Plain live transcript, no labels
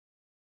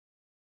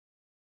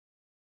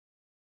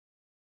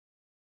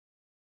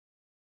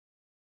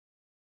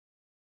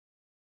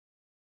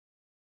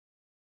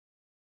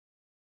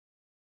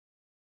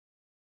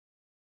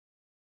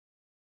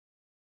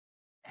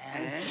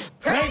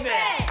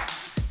PrayFit!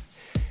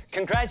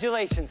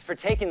 Congratulations for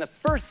taking the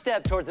first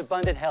step towards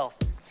abundant health.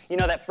 You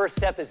know, that first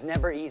step is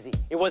never easy.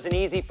 It wasn't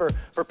easy for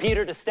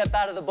Peter to step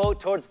out of the boat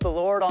towards the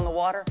Lord on the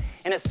water,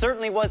 and it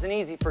certainly wasn't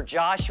easy for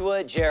Joshua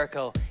at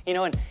Jericho. You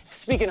know, and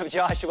speaking of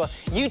Joshua,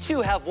 you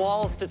too have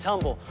walls to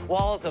tumble,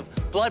 walls of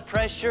blood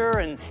pressure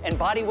and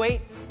body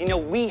weight. You know,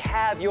 we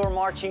have your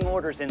marching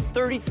orders in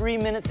 33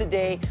 minutes a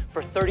day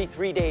for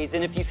 33 days.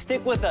 And if you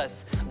stick with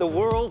us, the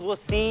world will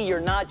see you're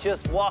not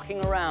just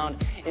walking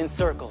around in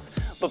circles.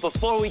 But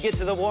before we get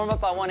to the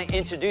warm-up, I want to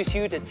introduce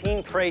you to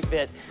Team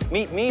PrayFit.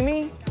 Meet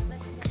Mimi,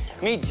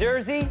 meet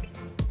Jersey,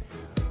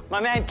 my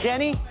man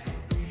Kenny,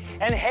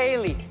 and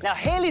Haley. Now,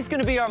 Haley's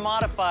going to be our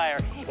modifier.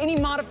 Any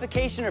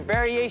modification or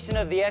variation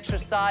of the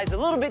exercise, a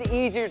little bit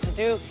easier to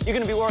do, you're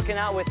going to be working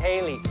out with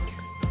Haley.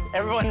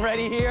 Everyone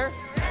ready here?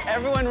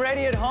 Everyone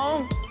ready at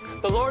home?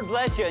 The Lord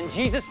bless you. In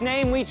Jesus'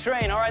 name we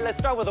train. All right, let's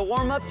start with a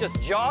warm-up.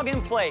 Just jog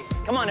in place.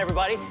 Come on,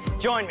 everybody.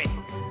 Join me.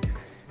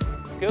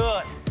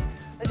 Good.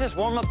 Let's just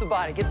warm up the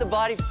body. Get the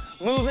body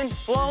moving,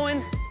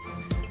 flowing.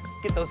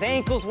 Get those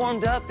ankles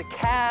warmed up, the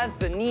calves,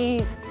 the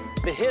knees,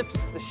 the hips,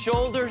 the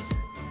shoulders.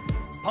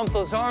 Pump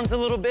those arms a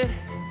little bit.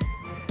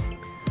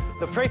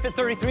 The PrayFit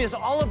 33 is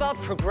all about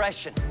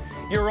progression.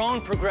 Your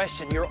own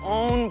progression, your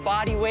own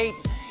body weight.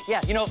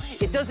 Yeah, you know,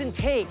 it doesn't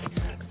take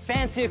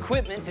fancy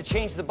equipment to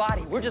change the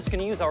body. We're just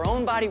gonna use our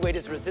own body weight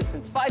as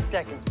resistance. 5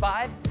 seconds.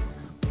 5,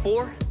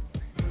 4,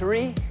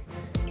 3,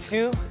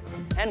 2,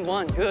 and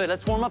 1. Good.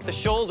 Let's warm up the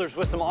shoulders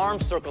with some arm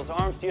circles.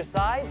 Arms to your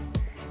side,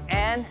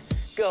 and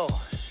go.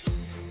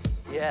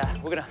 Yeah,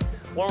 we're gonna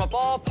warm up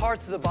all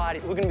parts of the body.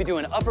 We're gonna be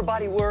doing upper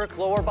body work,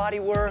 lower body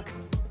work.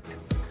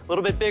 A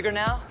little bit bigger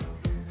now.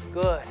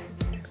 Good.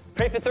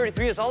 PrayFit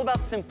 33 is all about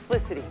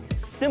simplicity.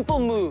 Simple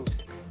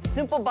moves.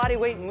 Simple body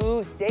weight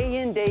moves, day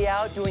in, day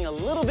out, doing a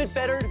little bit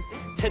better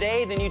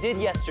today than you did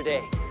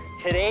yesterday.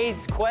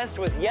 Today's quest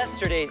was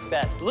yesterday's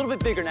best. A little bit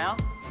bigger now.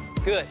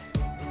 Good.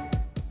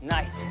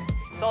 Nice.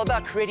 It's all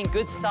about creating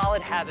good,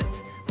 solid habits.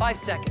 5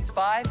 seconds.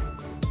 5,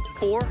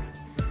 4,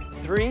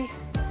 3,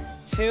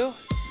 2,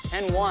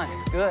 and 1.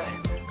 Good.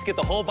 Let's get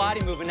the whole body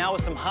moving now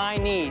with some high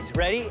knees.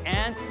 Ready?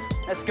 And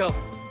let's go.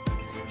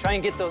 Try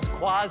and get those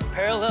quads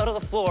parallel to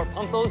the floor.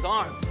 Pump those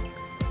arms.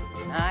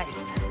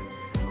 Nice.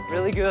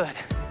 Really good.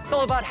 It's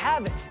all about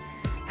habits.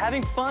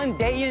 Having fun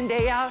day in,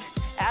 day out,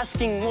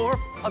 asking more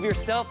of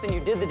yourself than you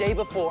did the day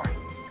before.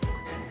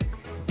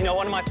 You know,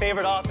 one of my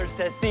favorite authors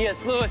says,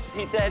 C.S. Lewis,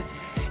 he said,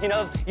 you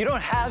know, you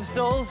don't have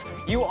souls,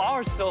 you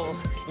are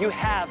souls. You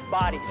have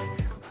bodies.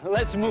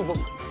 Let's move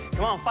them.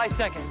 Come on, 5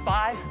 seconds.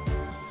 5,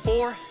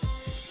 4,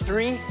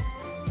 3,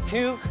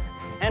 2,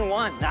 and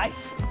 1.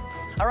 Nice.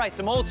 All right,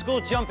 some old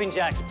school jumping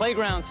jacks,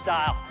 playground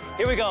style.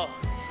 Here we go.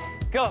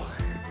 Go.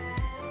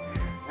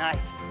 Nice.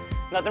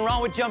 Nothing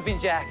wrong with jumping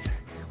jacks.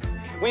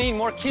 We need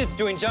more kids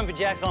doing jumping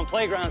jacks on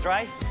playgrounds,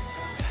 right?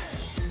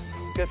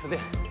 Good for the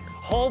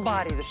whole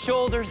body, the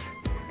shoulders,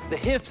 the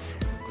hips,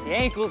 the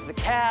ankles, the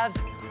calves,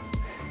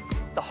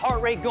 the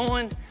heart rate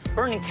going,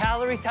 burning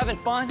calories, having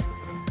fun.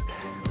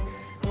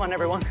 Come on,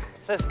 everyone,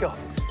 let's go.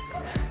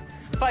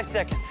 5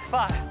 seconds.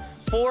 5,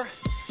 4,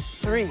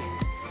 3,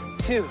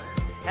 2,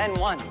 and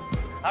 1.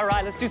 All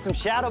right, let's do some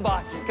shadow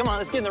boxing. Come on,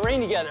 let's get in the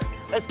ring together.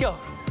 Let's go.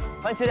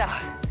 Punch it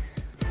out.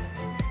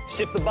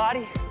 Shift the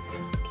body.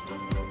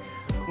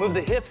 Move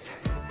the hips.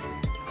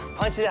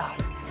 Punch it out.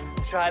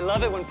 That's right. I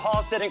love it when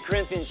Paul said in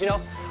Corinthians, you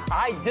know,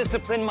 I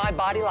discipline my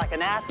body like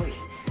an athlete,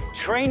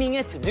 training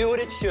it to do what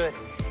it should.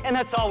 And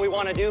that's all we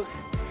want to do.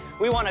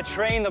 We want to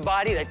train the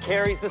body that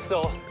carries the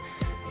soul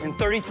in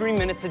 33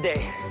 minutes a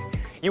day.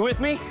 You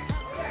with me?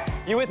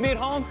 You with me at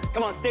home?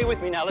 Come on, stay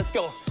with me now. Let's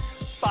go.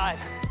 5,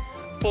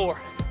 4,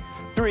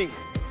 3,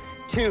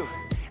 2,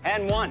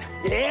 and 1.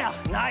 Yeah,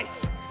 nice.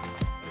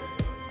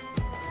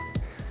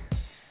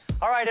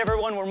 All right,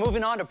 everyone, we're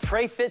moving on to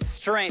PrayFit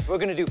Strength. We're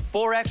gonna do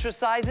 4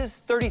 exercises,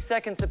 30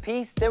 seconds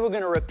apiece. Then we're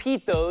gonna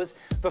repeat those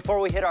before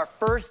we hit our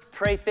first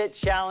PrayFit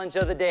challenge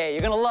of the day.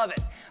 You're gonna love it.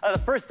 The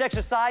first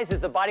exercise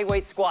is the body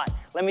weight squat.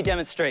 Let me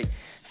demonstrate.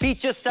 Feet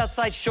just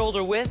outside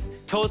shoulder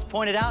width, toes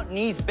pointed out,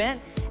 knees bent.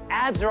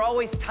 Abs are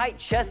always tight,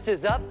 chest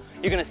is up.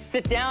 You're gonna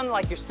sit down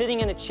like you're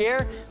sitting in a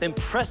chair, then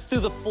press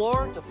through the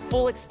floor to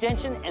full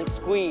extension and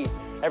squeeze.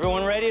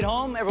 Everyone ready at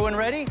home? Everyone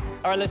ready?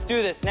 All right, let's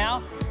do this.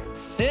 Now,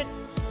 sit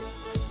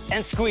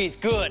and squeeze.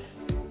 Good.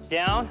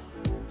 Down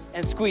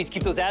and squeeze.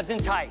 Keep those abs in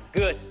tight.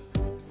 Good.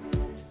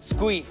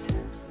 Squeeze.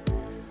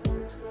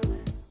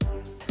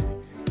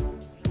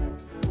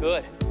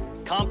 Good.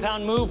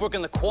 Compound move,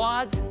 working the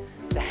quads,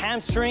 the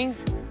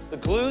hamstrings, the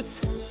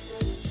glutes.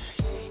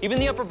 Even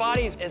the upper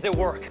body is at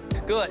work.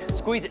 Good.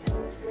 Squeeze it.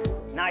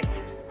 Nice.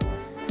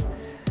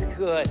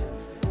 Good.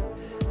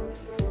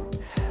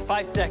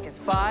 5 seconds.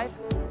 5,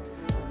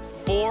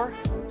 4,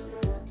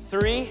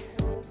 3,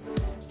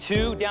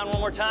 2. Down one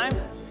more time.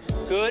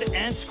 Good.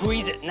 And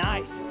squeeze it.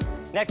 Nice.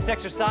 Next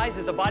exercise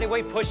is the body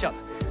weight push-up.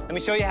 Let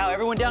me show you how.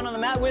 Everyone down on the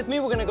mat with me.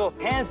 We're going to go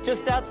hands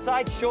just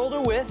outside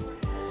shoulder width.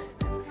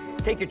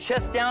 Take your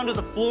chest down to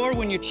the floor.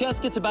 When your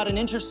chest gets about an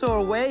inch or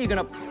so away, you're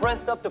going to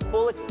press up to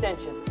full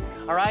extension.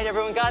 All All right,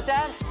 everyone got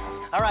that?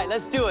 All right,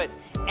 let's do it.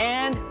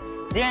 And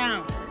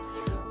down.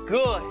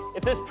 Good.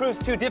 If this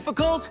proves too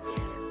difficult,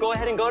 go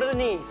ahead and go to the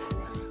knees.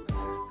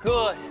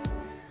 Good.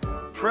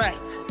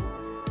 Press.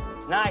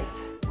 Nice.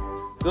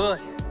 Good.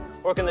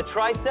 Working the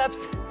triceps,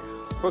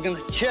 working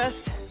the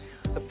chest,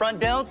 the front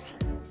delts.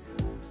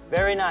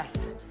 Very nice.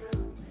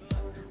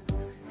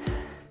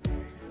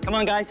 Come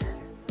on, guys.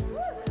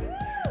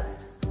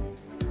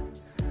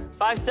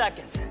 5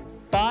 seconds.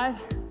 5,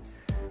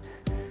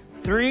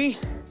 3,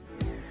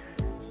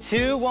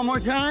 2, one more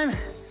time,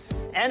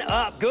 and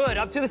up. Good,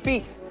 up to the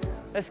feet.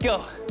 Let's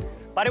go.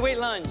 Bodyweight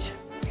lunge.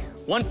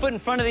 One foot in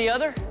front of the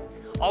other.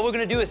 All we're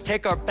gonna do is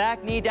take our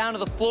back knee down to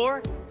the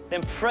floor,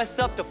 then press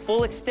up to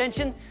full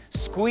extension,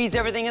 squeeze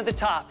everything at the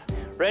top.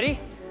 Ready?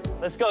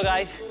 Let's go,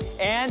 guys.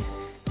 And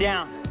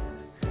down.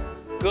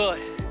 Good.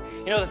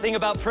 You know, the thing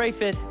about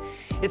PrayFit,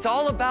 it's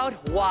all about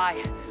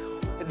why.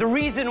 The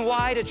reason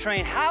why to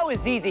train. How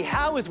is easy?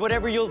 How is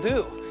whatever you'll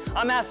do?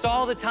 I'm asked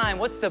all the time,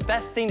 what's the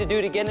best thing to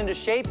do to get into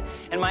shape?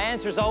 And my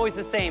answer is always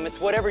the same. It's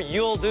whatever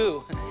you'll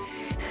do.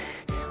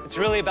 It's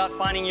really about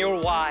finding your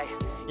why.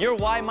 Your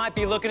why might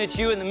be looking at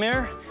you in the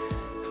mirror,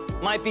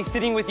 might be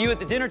sitting with you at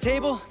the dinner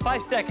table,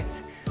 5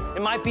 seconds.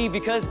 It might be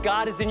because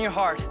God is in your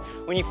heart.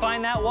 When you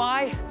find that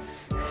why,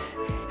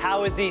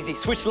 how is easy?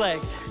 Switch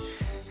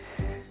legs.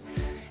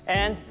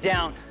 And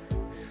down.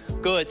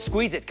 Good,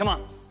 squeeze it, come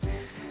on.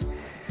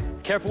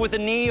 Careful with the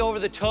knee over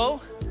the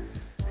toe.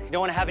 You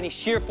don't want to have any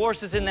shear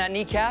forces in that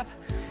kneecap.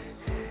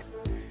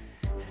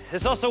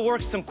 This also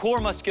works some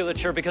core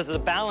musculature because of the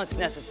balance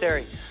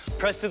necessary.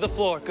 Press through the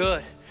floor,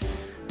 good.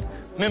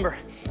 Remember,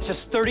 it's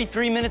just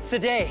 33 minutes a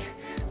day,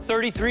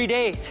 33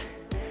 days.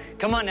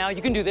 Come on now,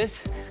 you can do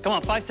this. Come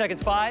on, 5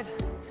 seconds, 5,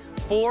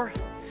 4,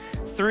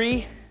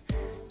 3,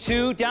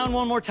 2, down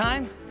one more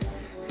time,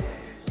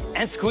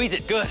 and squeeze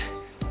it, good.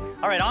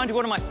 All right, on to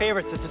one of my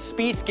favorites. It's a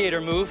speed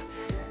skater move.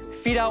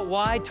 Feet out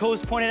wide, toes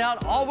pointed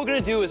out. All we're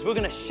gonna do is we're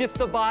gonna shift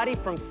the body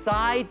from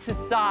side to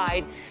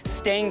side,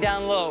 staying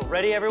down low.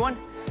 Ready, everyone?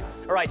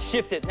 All right,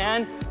 shift it,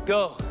 and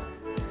go.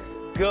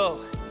 Go.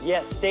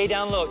 Yes, stay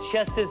down low.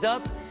 Chest is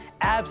up,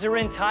 abs are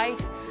in tight,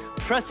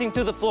 pressing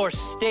through the floor.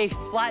 Stay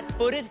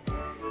flat-footed.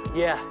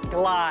 Yeah,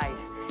 glide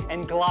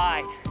and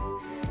glide.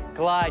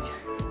 Glide.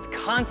 It's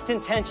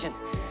constant tension.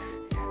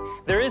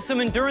 There is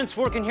some endurance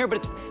work in here,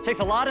 but it takes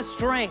a lot of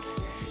strength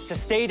to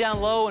stay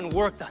down low and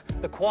work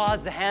the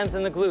quads, the hams,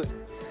 and the glutes.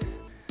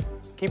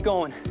 Keep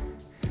going.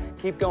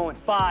 Keep going.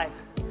 5,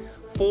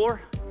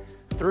 4,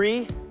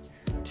 3,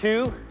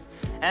 2,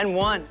 and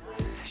 1.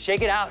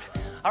 Shake it out.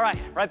 All right,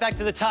 right back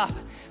to the top.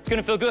 It's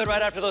gonna feel good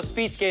right after those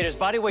speed skaters.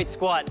 Body weight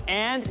squat,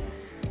 and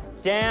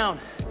down.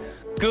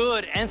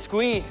 Good, and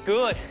squeeze,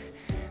 good.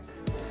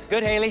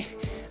 Good, Haley.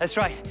 That's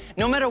right.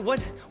 No matter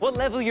what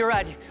level you're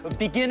at, a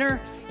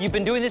beginner, you've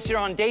been doing this, you're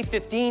on day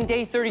 15,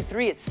 day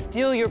 33, it's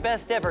still your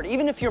best effort.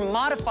 Even if you're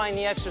modifying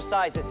the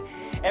exercises,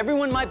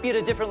 everyone might be at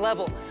a different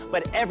level,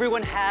 but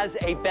everyone has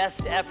a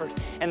best effort,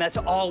 and that's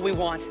all we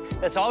want.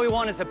 That's all we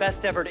want is the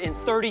best effort in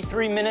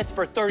 33 minutes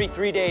for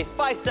 33 days.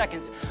 5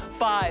 seconds.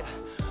 5,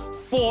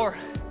 4,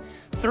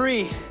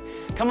 3,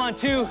 come on,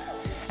 2,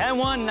 and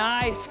 1.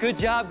 Nice, good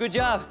job, good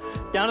job.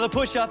 Down to the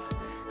push-up.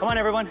 Come on,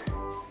 everyone.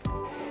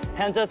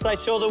 Hands outside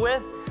shoulder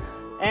width,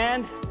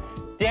 and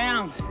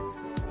down,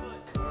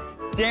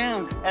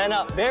 down, and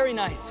up. Very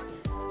nice.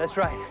 That's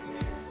right.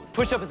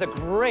 Push-up is a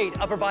great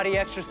upper body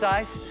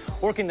exercise.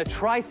 Working the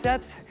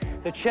triceps,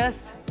 the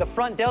chest, the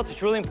front delts.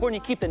 It's really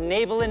important you keep the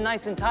navel in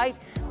nice and tight,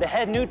 the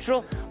head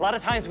neutral. A lot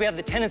of times we have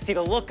the tendency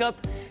to look up,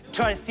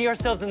 try to see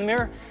ourselves in the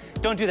mirror.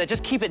 Don't do that.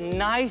 Just keep it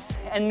nice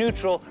and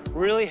neutral.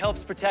 Really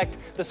helps protect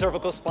the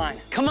cervical spine.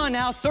 Come on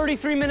now,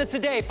 33 minutes a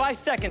day, 5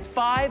 seconds.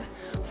 5,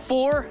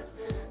 4,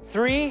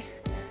 3,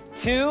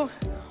 2,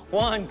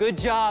 1. Good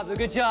job,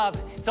 good job.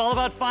 It's all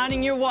about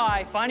finding your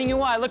why, finding your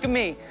why. Look at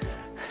me.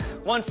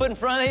 One foot in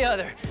front of the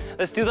other.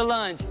 Let's do the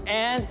lunge,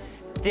 and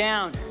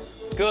down.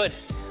 Good,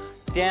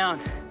 down.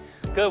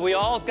 Good, we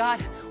all have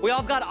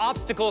got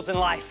obstacles in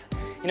life.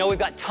 You know, we've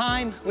got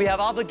time, we have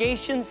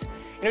obligations.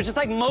 You know, just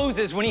like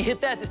Moses, when he hit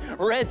that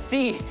Red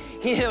Sea,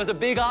 it was a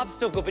big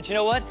obstacle, but you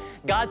know what?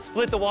 God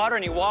split the water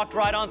and he walked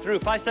right on through.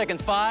 5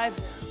 seconds, 5,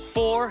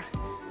 4,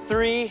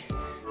 3,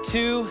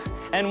 2,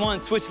 and 1.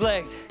 Switch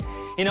legs.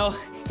 You know,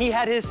 he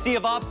had his sea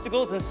of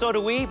obstacles and so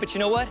do we, but you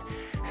know what?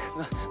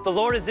 The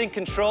Lord is in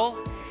control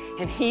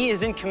and he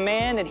is in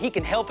command and he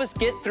can help us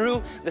get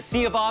through the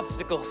sea of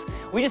obstacles.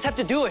 We just have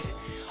to do it.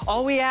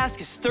 All we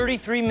ask is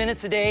 33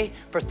 minutes a day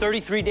for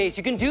 33 days.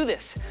 You can do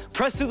this.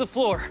 Press through the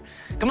floor.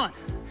 Come on.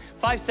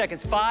 5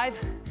 seconds. 5,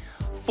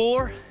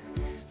 4,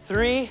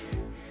 3,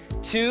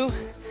 2,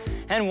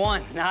 and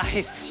 1.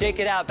 Nice. Shake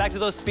it out. Back to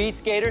those speed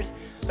skaters.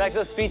 Back to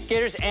those speed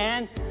skaters,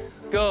 and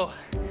go.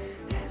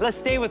 Let's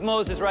stay with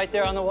Moses right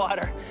there on the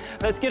water.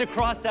 Let's get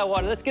across that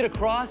water. Let's get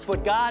across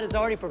what God has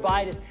already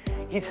provided.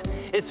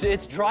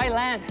 It's dry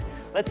land.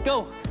 Let's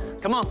go.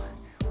 Come on.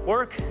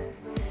 Work.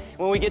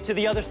 When we get to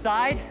the other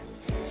side,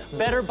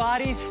 better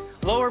bodies,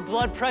 lower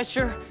blood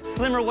pressure,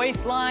 slimmer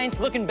waistlines,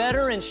 looking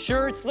better in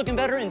shirts, looking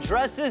better in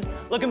dresses,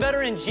 looking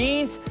better in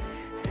jeans.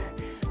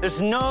 There's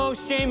no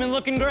shame in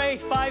looking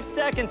great. 5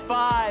 seconds.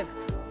 5,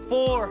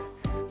 4,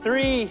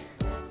 3,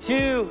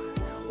 2,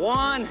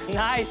 1.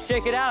 Nice,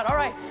 check it out. All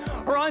right,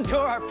 we're on to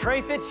our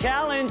PrayFit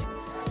challenge,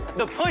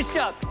 the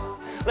push-up.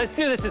 Let's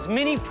do this, as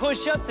many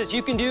push-ups as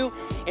you can do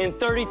in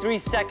 33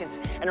 seconds.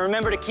 And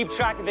remember to keep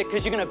track of it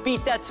because you're gonna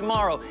beat that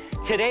tomorrow.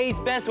 Today's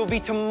best will be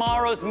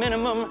tomorrow's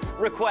minimum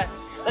request.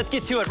 Let's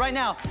get to it right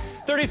now.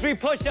 33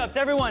 push-ups,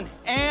 everyone.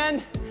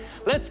 And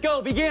let's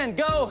go, begin,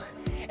 go.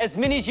 As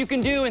many as you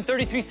can do in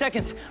 33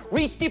 seconds.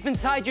 Reach deep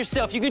inside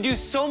yourself. You can do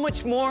so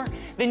much more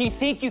than you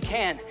think you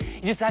can.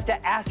 You just have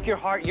to ask your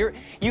heart.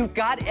 You've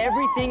got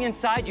everything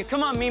inside you.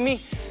 Come on, Mimi.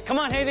 Come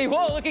on, Haley.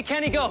 Whoa, look at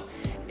Kenny go.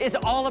 It's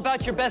all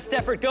about your best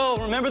effort. Go.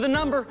 Remember the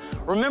number.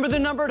 Remember the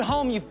number at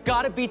home. You've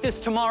got to beat this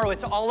tomorrow.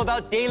 It's all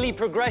about daily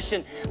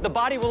progression. The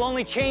body will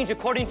only change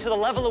according to the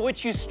level at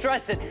which you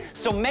stress it.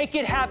 So make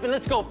it happen.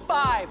 Let's go.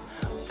 5,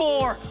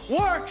 4,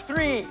 work.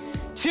 3,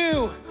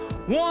 2,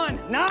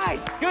 1.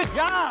 Nice. Good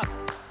job.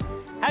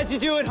 How'd you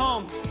do at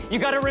home? You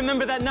got to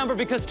remember that number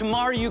because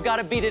tomorrow you got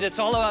to beat it. It's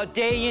all about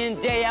day in,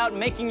 day out,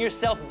 making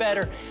yourself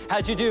better.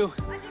 How'd you do?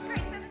 I did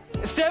great,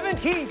 17.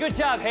 17. Good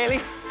job, Haley.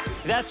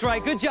 That's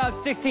right. Good job,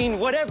 16.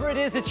 Whatever it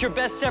is, it's your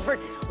best effort.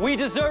 We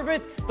deserve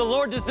it. The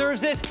Lord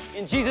deserves it.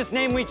 In Jesus'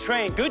 name we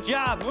train. Good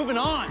job. Moving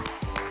on.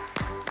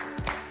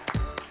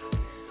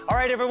 All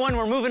right, everyone,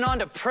 we're moving on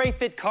to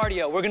PrayFit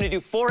cardio. We're going to do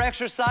 4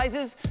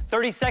 exercises,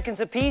 30 seconds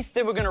apiece.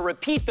 Then we're going to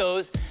repeat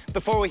those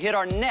before we hit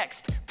our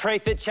next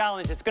PrayFit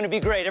challenge. It's going to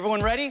be great. Everyone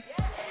ready?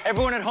 Yeah.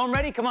 Everyone at home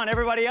ready? Come on,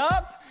 everybody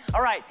up.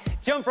 All right,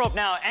 jump rope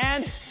now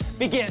and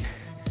begin.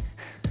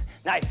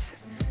 Nice.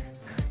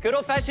 Good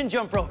old-fashioned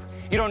jump rope.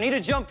 You don't need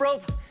a jump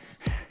rope.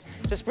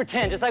 Just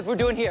pretend, just like we're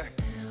doing here.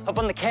 Up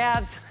on the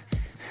calves.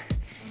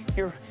 If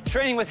you're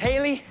training with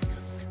Haley,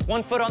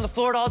 1 foot on the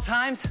floor at all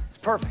times.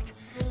 It's perfect.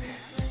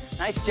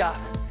 Nice job.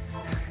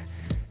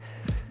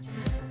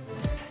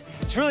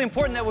 It's really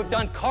important that we've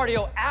done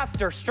cardio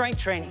after strength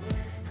training.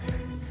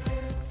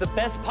 It's the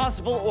best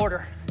possible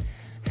order.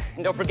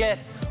 And don't forget,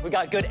 we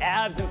got good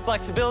abs and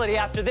flexibility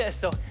after this,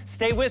 so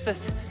stay with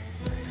us.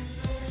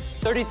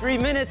 33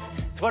 minutes,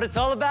 it's what it's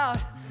all about.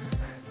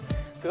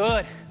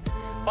 Good.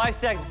 5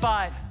 seconds,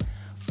 5,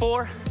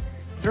 4,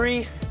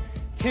 3,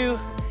 2,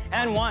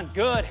 and 1.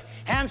 Good.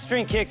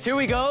 Hamstring kicks, here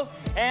we go.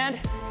 And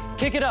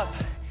kick it up.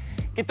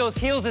 Get those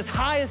heels as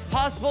high as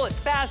possible, as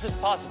fast as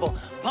possible.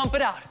 Pump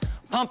it out,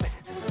 pump it,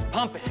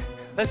 pump it.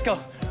 Let's go.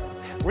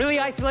 Really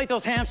isolate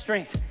those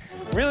hamstrings.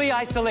 Really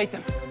isolate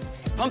them.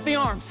 Pump the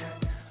arms.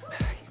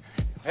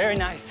 Very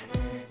nice.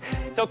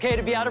 It's okay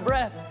to be out of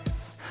breath.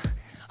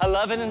 I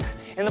love it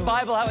in the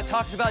Bible how it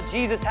talks about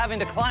Jesus having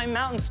to climb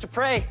mountains to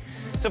pray.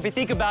 So if you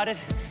think about it,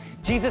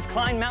 Jesus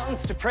climbed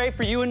mountains to pray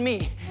for you and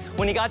me.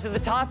 When he got to the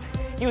top,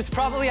 he was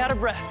probably out of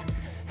breath.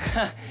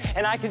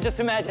 And I can just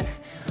imagine,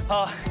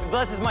 it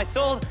blesses my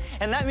soul,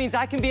 and that means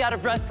I can be out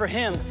of breath for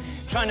him,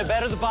 trying to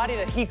better the body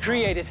that he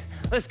created.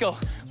 Let's go.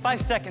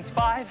 5 seconds.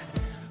 5,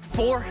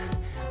 4,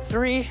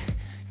 3,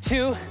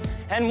 2,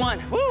 and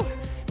 1. Woo!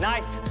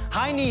 Nice.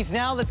 High knees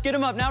now. Let's get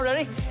them up now.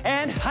 Ready?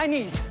 And high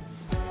knees.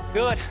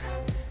 Good.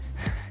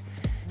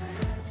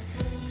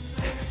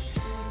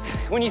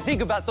 When you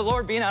think about the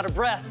Lord being out of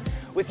breath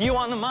with you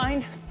on the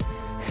mind,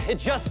 it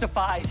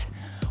justifies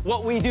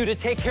what we do to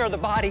take care of the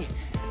body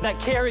that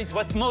carries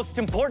what's most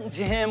important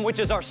to him, which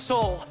is our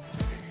soul.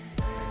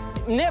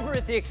 Never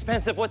at the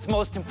expense of what's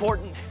most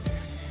important.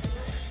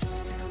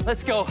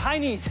 Let's go. High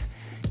knees.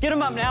 Get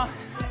them up now.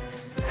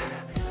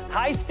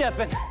 High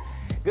stepping.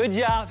 Good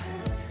job.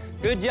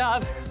 Good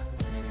job.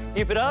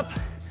 Keep it up.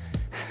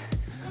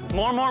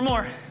 More, more,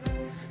 more.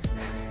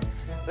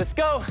 Let's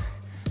go.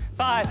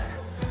 5,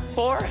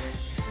 4,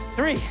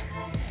 3,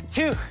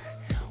 2,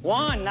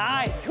 1.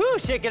 Nice. Woo,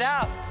 shake it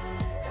out.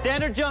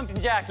 Standard jumping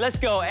jacks. Let's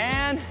go.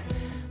 And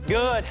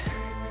good.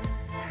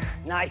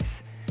 Nice.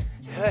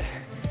 Good.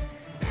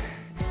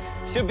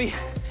 Should be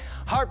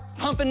heart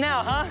pumping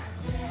now, huh?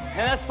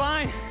 And that's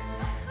fine.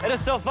 That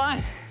is so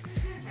fine.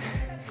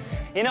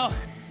 You know,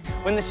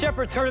 when the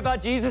shepherds heard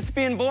about Jesus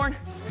being born,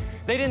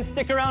 they didn't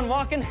stick around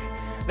walking.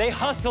 They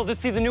hustled to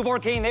see the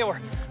newborn king. They were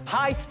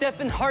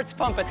high-stepping, hearts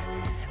pumping.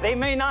 They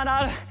may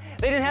not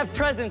they didn't have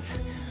presents,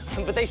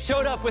 but they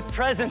showed up with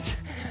presents.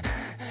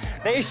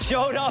 They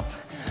showed up.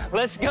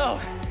 Let's go.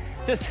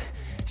 Just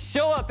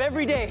show up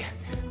every day.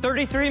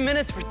 33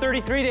 minutes for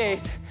 33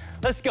 days.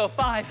 Let's go.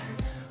 5,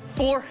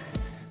 4,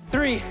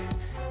 3,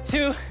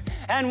 2,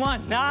 and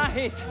 1.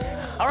 Nice.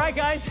 All right,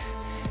 guys,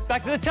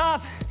 back to the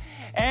top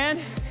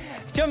and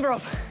jump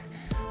rope.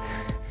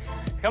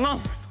 Come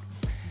on.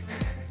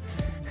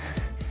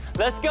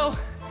 Let's go.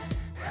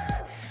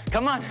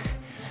 Come on.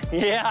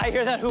 Yeah, I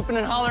hear that hooping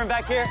and hollering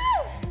back here.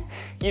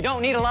 You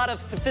don't need a lot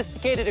of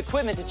sophisticated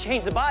equipment to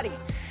change the body.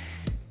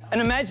 An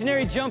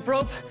imaginary jump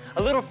rope,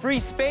 a little free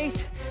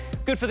space,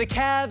 good for the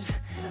calves,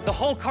 the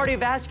whole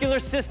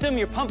cardiovascular system.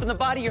 You're pumping the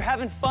body, you're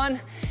having fun.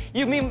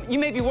 You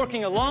may be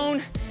working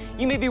alone.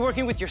 You may be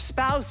working with your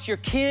spouse, your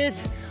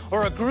kids,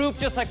 or a group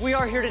just like we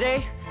are here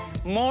today.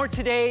 More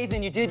today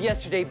than you did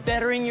yesterday,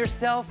 bettering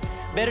yourself,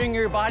 bettering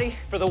your body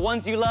for the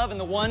ones you love and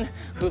the one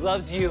who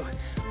loves you.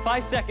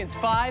 5 seconds,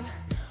 5,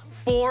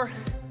 4,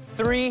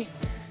 3,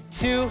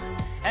 2,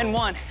 and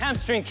 1.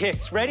 Hamstring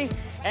kicks, ready?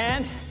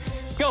 And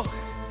go.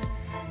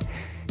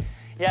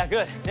 Yeah,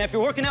 good. And if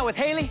you're working out with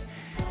Haley,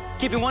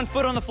 keeping one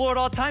foot on the floor at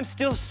all times,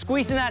 still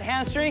squeezing that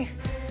hamstring.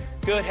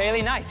 Good,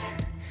 Haley, nice.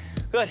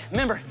 Good,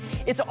 remember,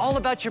 it's all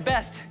about your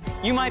best.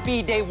 You might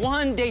be day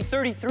 1, day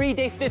 33,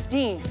 day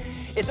 15.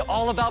 It's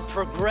all about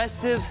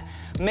progressive,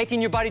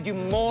 making your body do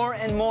more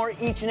and more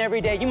each and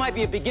every day. You might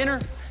be a beginner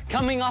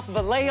coming off of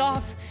a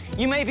layoff.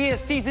 You may be a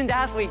seasoned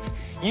athlete.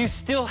 You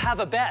still have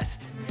a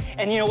best.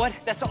 And you know what?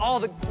 That's all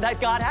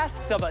that God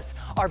asks of us.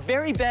 Our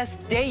very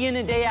best day in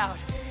and day out.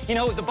 You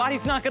know, the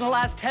body's not gonna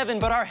last heaven,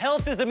 but our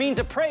health is a means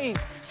of praise.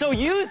 So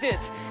use it.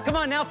 Come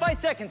on now, 5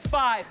 seconds.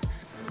 5,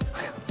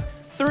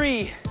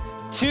 3,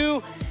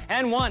 2,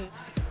 and 1.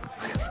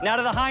 Now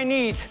to the high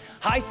knees.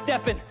 High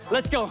stepping.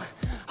 Let's go.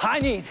 High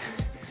knees.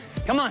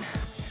 Come on.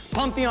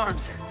 Pump the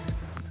arms.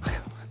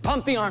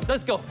 Pump the arms.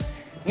 Let's go.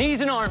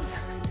 Knees and arms.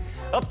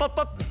 Up, up,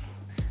 up.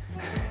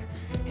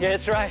 Yeah,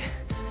 that's right.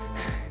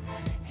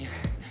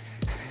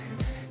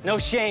 No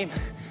shame.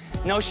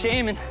 No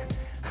shame in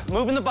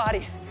moving the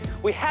body.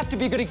 We have to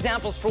be good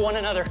examples for one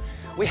another.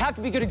 We have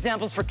to be good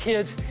examples for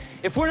kids.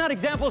 If we're not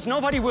examples,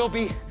 nobody will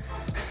be.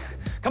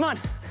 Come on.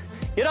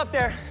 Get up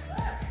there.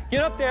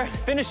 Get up there.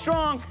 Finish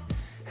strong.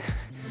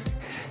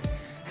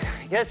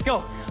 Yeah, let's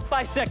go.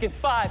 5 seconds.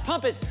 5.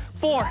 Pump it.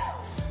 4,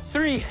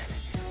 3,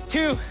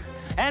 2,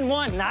 and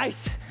 1.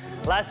 Nice.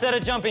 Last set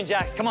of jumping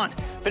jacks. Come on.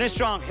 Finish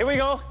strong. Here we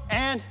go.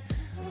 And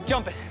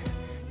jump it.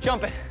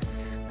 Jump it.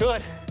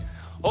 Good.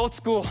 Old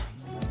school.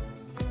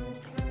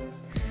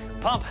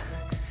 Pump.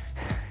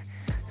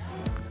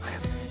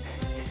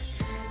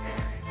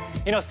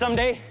 You know,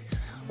 someday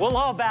we'll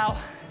all bow.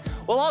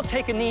 We'll all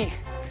take a knee.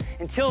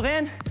 Until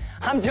then,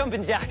 I'm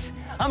jumping jacks.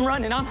 I'm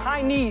running. I'm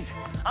high knees.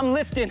 I'm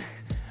lifting.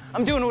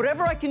 I'm doing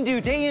whatever I can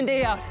do day in,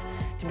 day out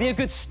to be a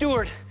good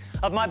steward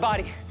of my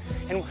body.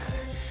 And,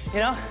 you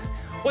know,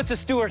 what's a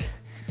steward?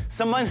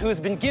 Someone who's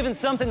been given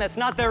something that's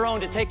not their own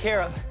to take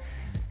care of.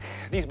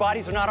 These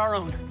bodies are not our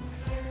own.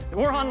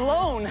 We're on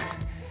loan.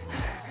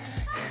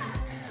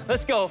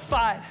 Let's go.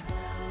 5,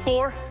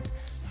 4,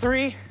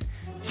 3,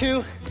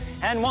 2,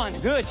 and 1.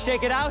 Good.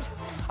 Shake it out.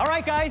 All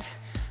right, guys.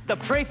 The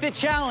PrayFit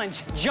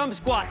challenge, jump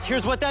squats.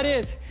 Here's what that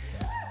is.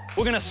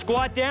 We're gonna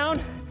squat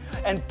down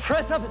and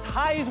press up as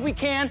high as we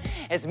can,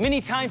 as many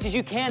times as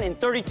you can in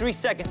 33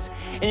 seconds.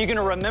 And you're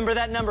gonna remember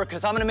that number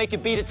because I'm gonna make you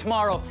beat it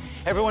tomorrow.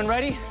 Everyone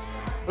ready?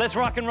 Let's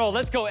rock and roll.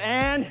 Let's go.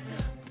 And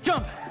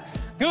jump.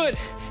 Good.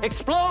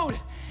 Explode.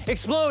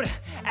 Explode.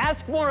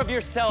 Ask more of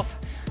yourself.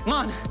 Come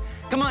on.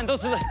 Come on.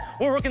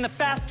 We're working the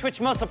fast twitch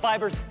muscle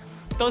fibers.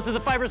 Those are the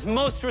fibers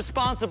most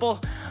responsible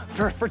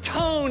for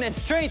tone and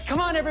strength.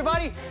 Come on,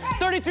 everybody.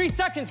 33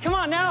 seconds. Come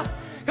on now.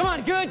 Come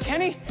on. Good,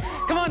 Kenny.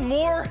 Come on.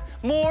 More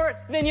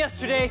than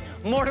yesterday.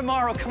 More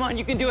tomorrow. Come on.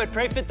 You can do it.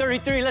 PrayFit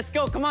 33. Let's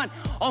go. Come on.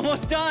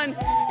 Almost done.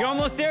 You're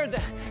almost there.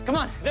 Come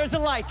on. There's a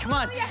light. Come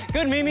on.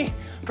 Good, Mimi.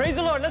 Praise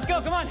the Lord. Let's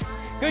go. Come on.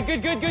 Good,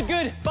 good, good, good,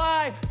 good.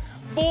 5,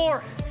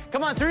 4.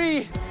 Come on.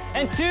 3,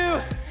 and 2,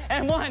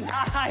 and 1.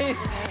 Nice.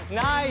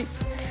 Nice.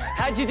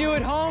 How'd you do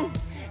at home?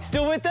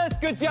 Still with us?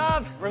 Good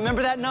job.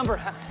 Remember that number.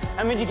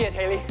 How many did you get,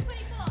 Haley?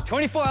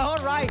 24. All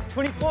right.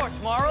 24.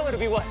 Tomorrow it'll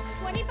be what?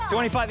 25.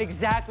 25.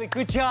 Exactly.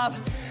 Good job.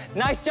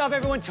 Nice job,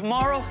 everyone.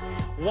 Tomorrow,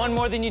 one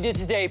more than you did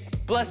today.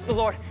 Bless the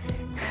Lord.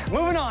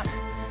 Moving on.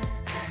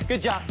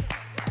 Good job.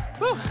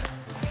 Woo.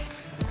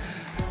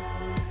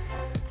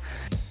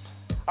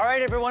 All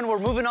right, everyone, we're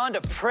moving on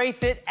to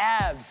PrayFit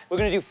abs. We're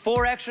gonna do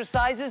 4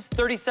 exercises,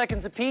 30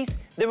 seconds apiece.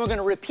 Then we're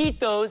gonna repeat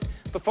those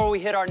before we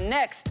hit our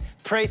next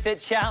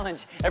PrayFit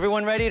challenge.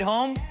 Everyone ready at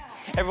home?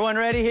 Yeah. Everyone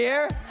ready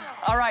here?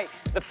 All right,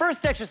 the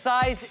first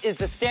exercise is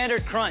the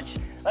standard crunch.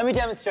 Let me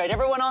demonstrate.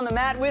 Everyone on the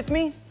mat with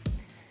me?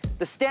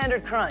 The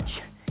standard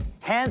crunch.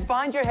 Hands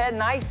behind your head,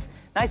 nice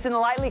and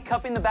lightly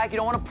cupping the back. You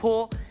don't wanna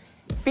pull.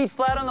 Feet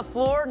flat on the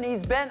floor,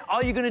 knees bent.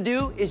 All you're gonna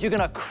do is you're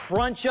gonna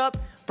crunch up,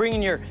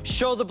 bringing your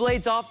shoulder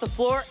blades off the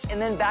floor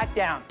and then back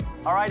down.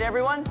 All right,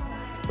 everyone?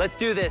 Let's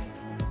do this.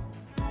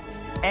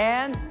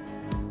 And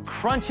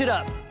crunch it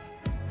up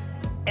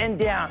and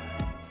down.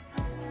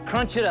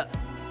 Crunch it up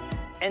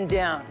and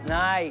down.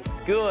 Nice,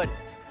 good.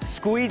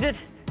 Squeeze it.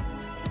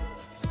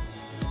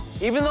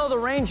 Even though the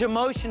range of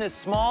motion is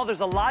small, there's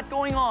a lot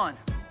going on.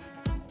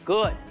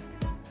 Good.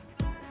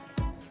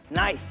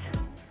 Nice.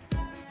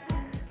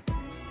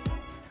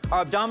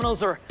 Our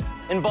abdominals are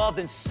involved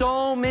in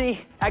so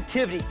many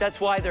activities. That's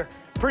why they're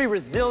pretty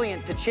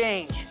resilient to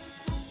change.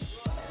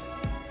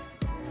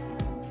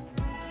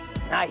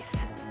 Nice.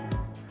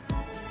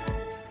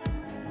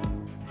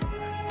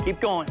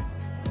 Keep going.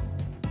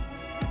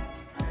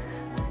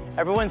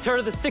 Everyone's heard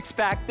of the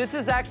six-pack. This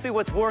is actually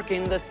what's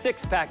working, the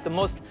six-pack, the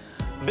most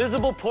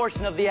visible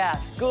portion of the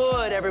abs.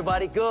 Good,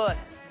 everybody, good.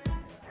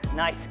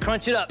 Nice,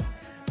 crunch it up.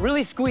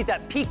 Really squeeze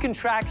that peak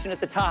contraction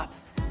at the top.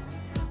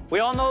 We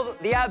all know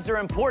the abs are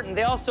important.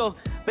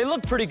 They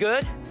look pretty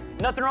good.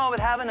 Nothing wrong with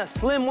having a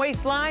slim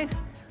waistline,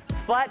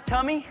 flat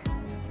tummy.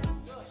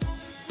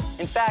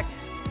 In fact,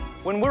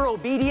 when we're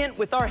obedient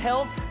with our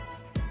health,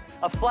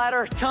 a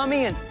flatter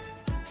tummy and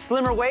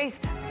slimmer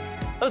waist,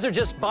 those are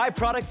just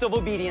byproducts of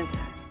obedience.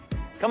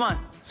 Come on,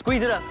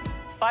 squeeze it up.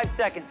 5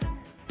 seconds.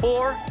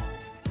 4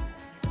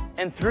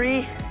 and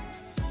 3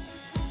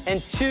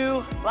 and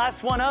 2.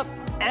 Last one up,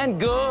 and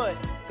good,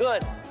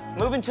 good.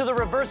 Moving to the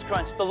reverse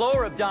crunch, the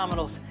lower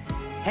abdominals.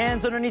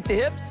 Hands underneath the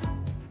hips,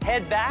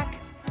 head back.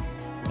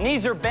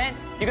 Knees are bent.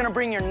 You're gonna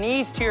bring your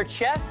knees to your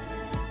chest,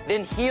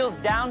 then heels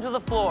down to the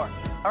floor.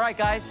 All right,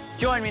 guys,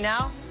 join me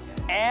now.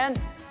 And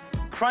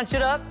crunch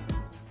it up,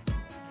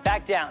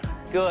 back down.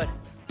 Good.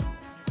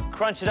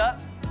 Crunch it up,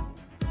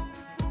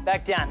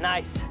 back down.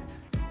 Nice.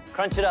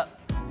 Crunch it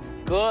up.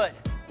 Good.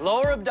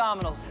 Lower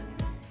abdominals.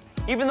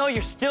 Even though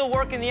you're still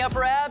working the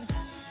upper abs,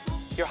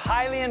 you're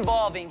highly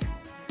involving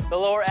the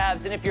lower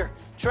abs. And if you're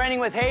training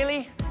with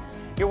Haley,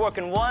 you're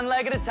working one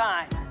leg at a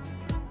time.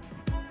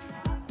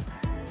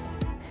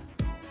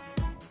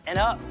 And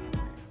up.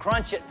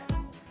 Crunch it.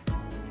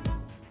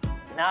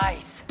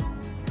 Nice.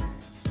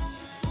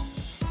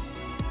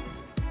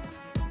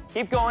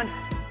 Keep going.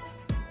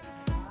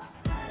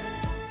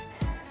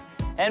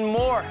 And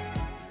more.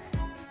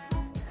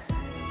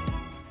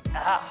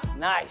 Ah,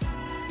 nice.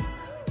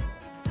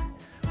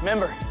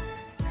 Remember,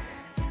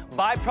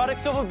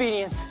 byproducts of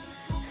obedience,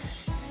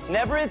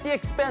 never at the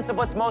expense of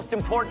what's most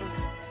important.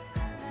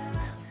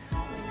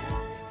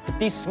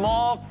 These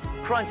small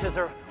crunches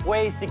are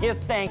ways to give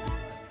thanks.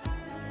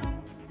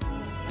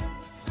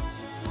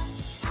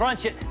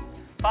 Crunch it.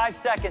 5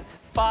 seconds.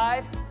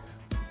 5,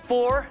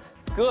 4,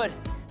 good.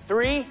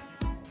 3,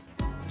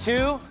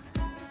 2,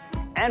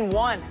 and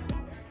 1.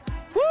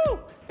 Woo!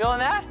 Feeling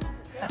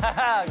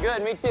that?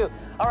 Good, me too.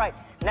 All right,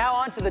 now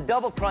on to the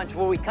double crunch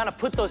where we kind of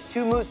put those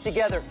two moves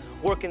together,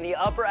 working the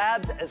upper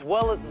abs as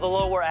well as the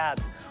lower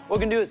abs. What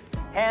we're gonna do is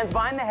hands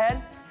behind the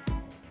head,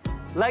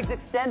 legs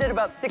extended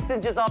about 6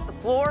 inches off the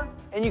floor,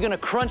 and you're gonna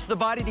crunch the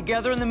body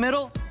together in the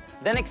middle,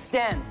 then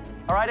extend.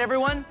 All right,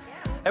 everyone?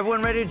 Yeah.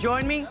 Everyone ready to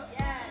join me?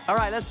 Yes. All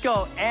right, let's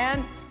go.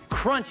 And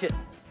crunch it.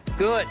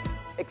 Good.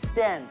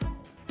 Extend.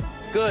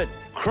 Good.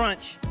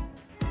 Crunch.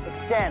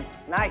 Extend.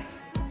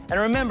 Nice. And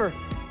remember,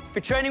 if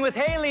you're training with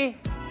Haley,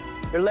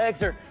 your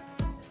legs are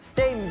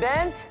staying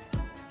bent,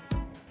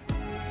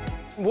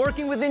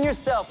 working within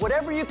yourself.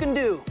 Whatever you can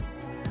do,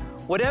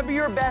 whatever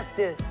your best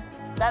is,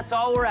 that's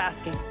all we're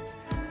asking.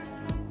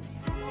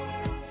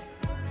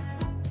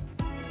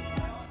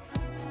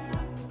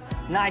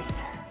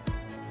 Nice.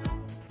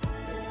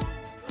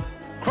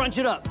 Crunch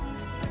it up.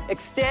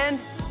 Extend.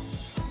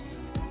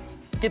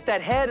 Get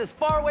that head as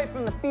far away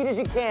from the feet as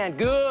you can.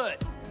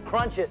 Good.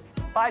 Crunch it.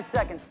 5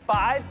 seconds.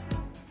 5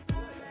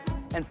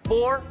 and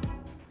 4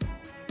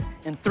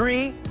 and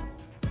 3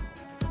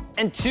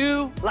 and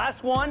 2.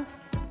 Last one.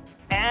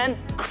 And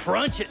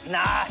crunch it.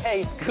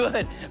 Nice.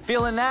 Good.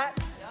 Feeling that?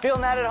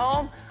 Feeling that at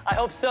home? I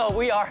hope so.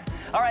 We are.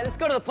 All right, let's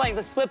go to the plank.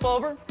 Let's flip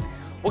over.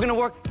 We're gonna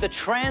work the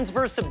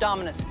transverse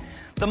abdominis,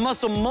 the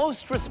muscle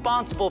most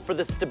responsible for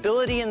the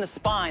stability in the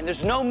spine.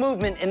 There's no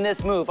movement in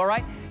this move, all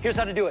right? Here's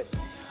how to do it.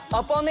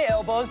 Up on the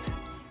elbows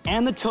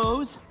and the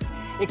toes,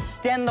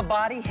 extend the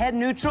body, head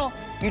neutral.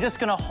 You're just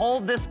gonna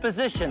hold this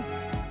position.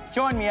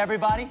 Join me,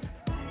 everybody.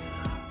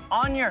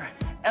 On your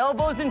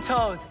elbows and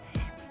toes.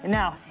 And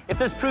now, if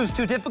this proves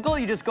too difficult,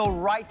 you just go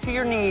right to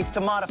your knees to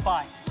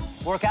modify.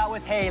 Work out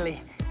with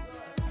Haley.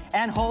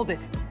 And hold it.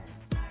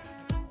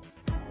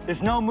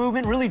 There's no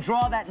movement. Really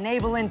draw that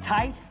navel in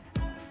tight.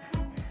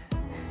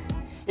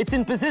 It's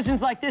in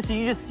positions like this,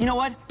 you just, you know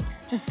what?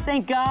 Just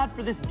thank God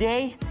for this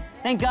day.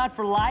 Thank God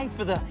for life,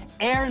 for the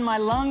air in my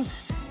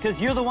lungs,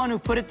 because you're the one who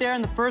put it there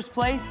in the first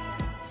place.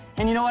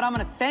 And you know what? I'm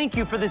gonna thank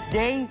you for this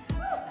day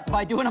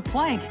by doing a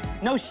plank.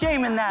 No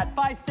shame in that.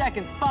 5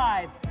 seconds.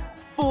 5,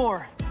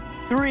 4,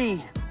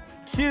 3,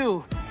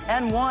 2,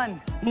 and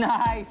 1.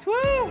 Nice. Woo!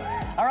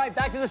 All right,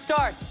 back to the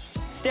start.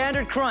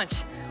 Standard crunch.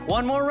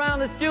 One more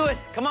round. Let's do it.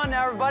 Come on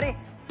now, everybody.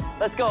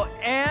 Let's go.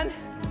 And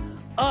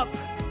up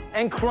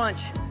and crunch.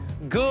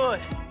 Good.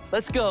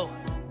 Let's go.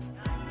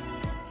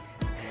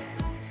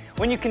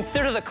 When you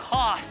consider the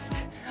cost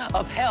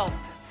of health,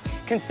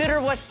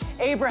 consider what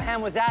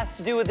Abraham was asked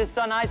to do with his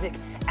son Isaac,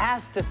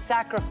 asked to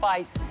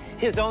sacrifice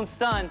his own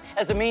son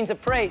as a means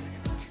of praise.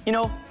 You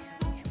know,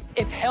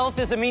 if health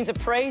is a means of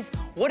praise,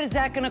 what is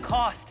that gonna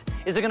cost?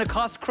 Is it gonna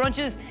cost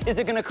crunches? Is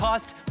it gonna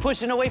cost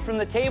pushing away from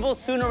the table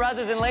sooner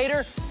rather than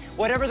later?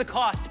 Whatever the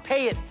cost,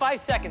 pay it. 5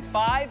 seconds.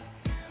 5,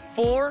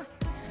 4,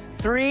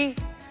 3,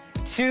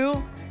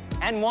 2,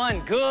 and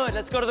 1. Good.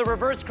 Let's go to the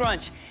reverse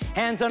crunch.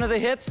 Hands under the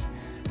hips.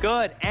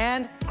 Good.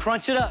 And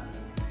crunch it up.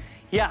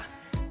 Yeah.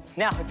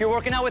 Now, if you're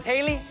working out with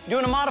Haley,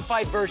 doing a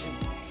modified version.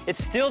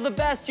 It's still the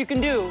best you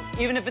can do,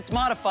 even if it's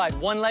modified.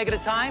 One leg at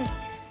a time.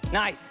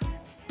 Nice.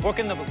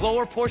 Working the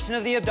lower portion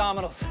of the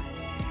abdominals.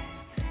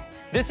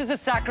 This is a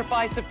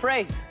sacrifice of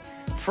praise.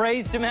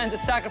 Praise demands a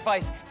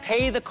sacrifice.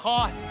 Pay the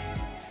cost.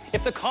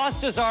 If the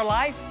cost is our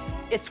life,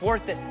 it's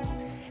worth it.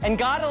 And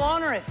God will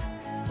honor it.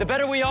 The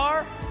better we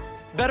are,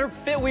 better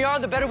fit we are,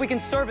 the better we can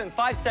serve Him.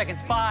 5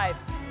 seconds. 5,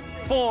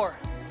 4,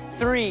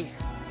 3,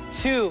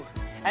 2,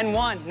 and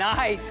 1.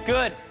 Nice,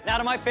 good. Now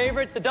to my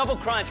favorite, the double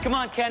crunch. Come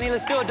on, Kenny,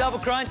 let's do a double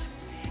crunch.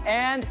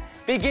 And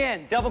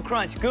begin, double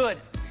crunch, good.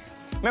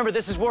 Remember,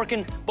 this is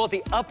working both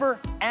the upper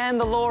and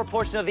the lower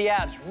portion of the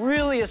abs.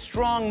 Really a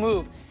strong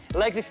move.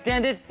 Legs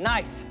extended,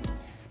 nice.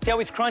 See how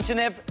he's crunching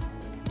it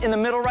in the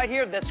middle right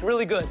here? That's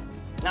really good.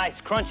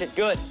 Nice, crunch it,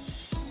 good.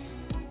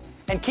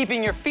 And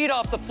keeping your feet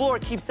off the floor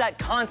keeps that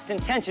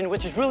constant tension,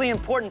 which is really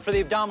important for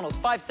the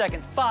abdominals. 5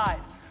 seconds, 5,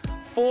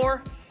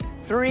 4,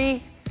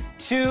 3,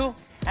 2,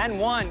 and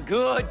 1.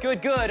 Good,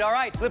 good, good. All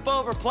right, flip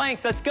over,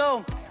 planks, let's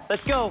go.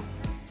 Let's go.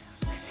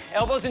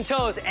 Elbows and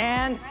toes,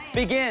 and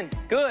begin,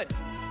 good.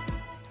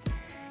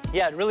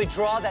 Yeah, really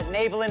draw that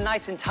navel in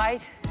nice and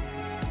tight.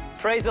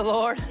 Praise the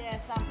Lord.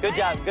 Yes, good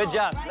job, good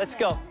job. Let's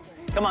go.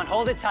 Come on,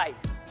 hold it tight.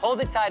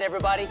 Hold it tight,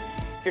 everybody.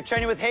 If you're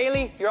training with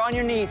Haley, you're on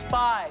your knees.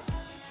 5,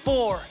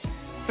 4,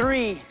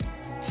 3,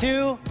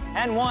 2,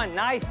 and 1.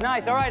 Nice,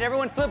 nice. All right,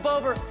 everyone flip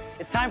over.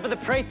 It's time for the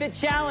PrayFit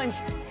challenge.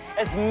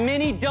 As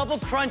many double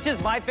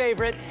crunches, my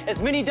favorite,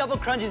 as many double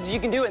crunches as you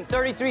can do in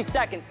 33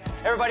 seconds.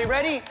 Everybody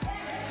ready?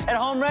 At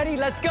home ready?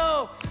 Let's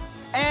go.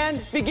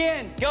 And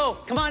begin. Go.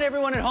 Come on,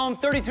 everyone at home.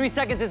 33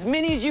 seconds, as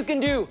many as you can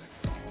do.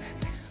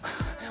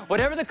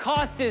 Whatever the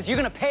cost is, you're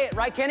going to pay it,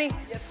 right, Kenny?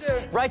 Yes,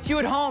 sir. Right, you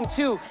at home,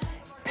 too.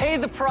 Pay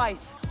the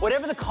price.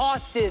 Whatever the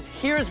cost is,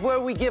 here's where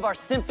we give our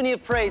symphony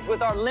of praise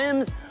with our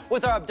limbs,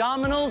 with our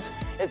abdominals,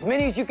 as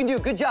many as you can do.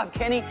 Good job,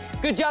 Kenny.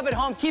 Good job at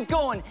home. Keep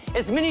going.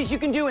 As many as you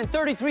can do in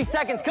 33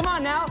 seconds. Come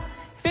on now.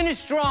 Finish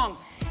strong.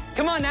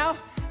 Come on now.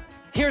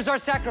 Here's our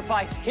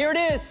sacrifice. Here it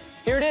is.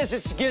 Here it is.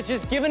 It's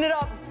just giving it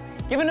up.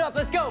 Giving it up.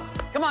 Let's go.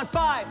 Come on.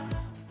 5,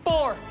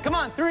 4. Come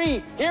on.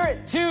 3. Hear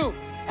it. 2,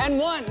 and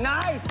 1.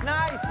 Nice,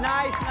 nice,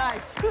 nice,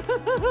 nice.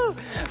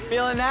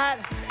 Feeling that?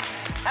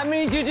 How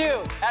many did you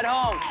do at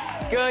home?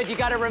 Good. You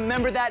got to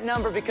remember that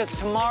number because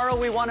tomorrow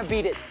we want to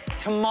beat it.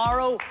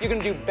 Tomorrow, you're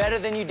going to do better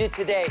than you did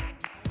today.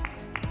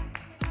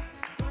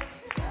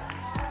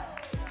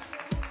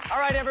 All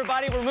right,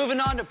 everybody, we're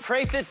moving on to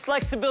PrayFit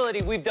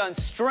flexibility. We've done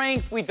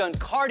strength, we've done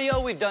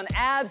cardio, we've done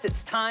abs.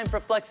 It's time for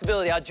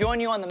flexibility. I'll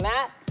join you on the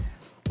mat.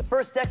 The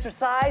first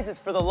exercise is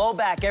for the low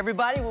back.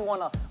 Everybody, we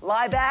want to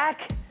lie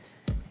back,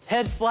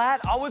 head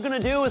flat. All we're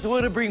going to do is we're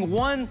going to bring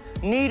one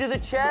knee to the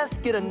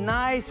chest, get a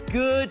nice,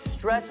 good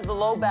stretch of the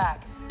low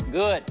back.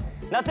 Good.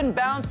 Nothing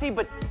bouncy,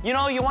 but you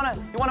know, you want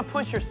to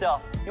push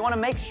yourself. You want to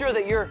make sure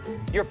that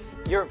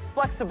your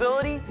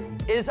flexibility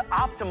is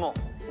optimal.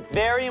 It's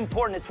very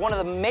important. It's one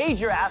of the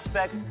major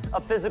aspects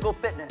of physical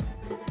fitness.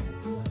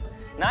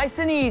 Nice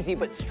and easy,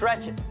 but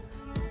stretch it.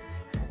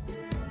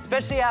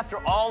 Especially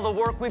after all the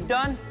work we've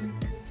done,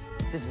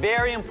 this is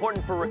very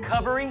important for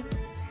recovery.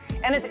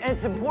 And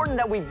it's important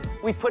that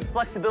we put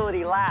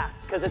flexibility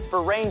last because it's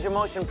for range of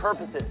motion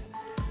purposes.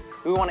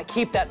 We want to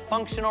keep that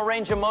functional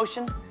range of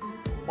motion.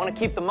 Want to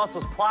keep the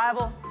muscles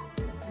pliable.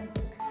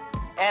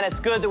 And it's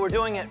good that we're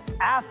doing it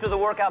after the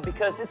workout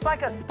because it's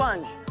like a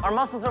sponge. Our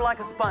muscles are like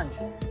a sponge.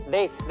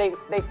 They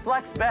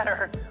flex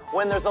better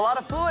when there's a lot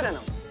of fluid in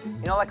them.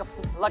 You know,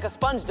 like a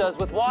sponge does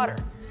with water.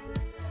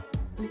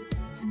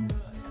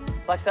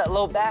 Flex that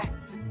low back.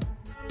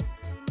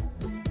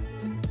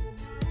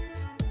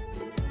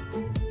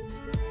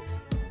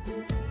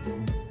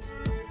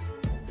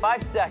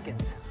 Five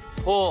seconds.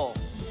 Pull,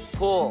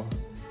 pull,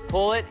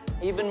 pull it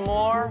even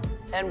more.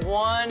 And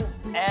 1,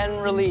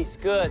 and release.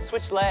 Good.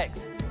 Switch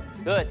legs.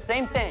 Good.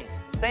 Same thing.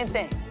 Same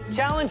thing.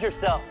 Challenge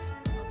yourself.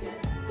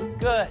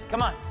 Good.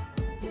 Come on.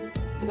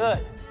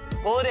 Good.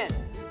 Pull it in.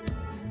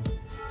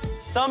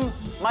 Some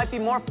might be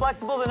more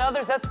flexible than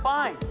others. That's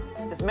fine.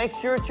 Just make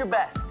sure it's your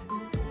best.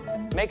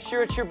 Make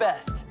sure it's your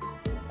best.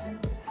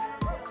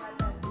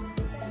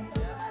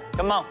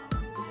 Come on.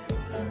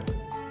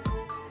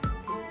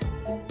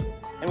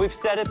 And we've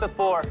said it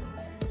before.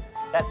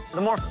 That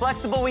the more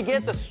flexible we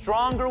get, the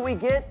stronger we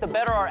get, the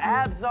better our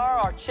abs are,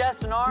 our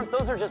chest and arms.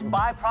 Those are just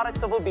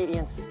byproducts of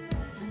obedience.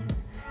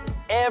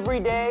 Every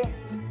day,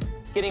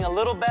 getting a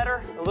little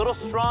better, a little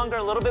stronger,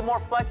 a little bit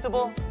more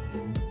flexible,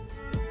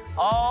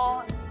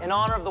 all in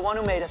honor of the one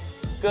who made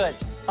us. Good.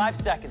 5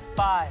 seconds.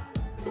 5,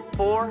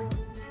 4,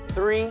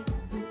 3,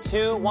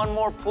 2, one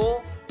more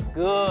pull.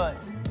 Good.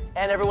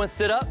 And everyone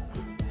sit up.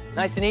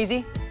 Nice and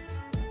easy.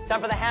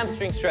 Time for the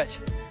hamstring stretch.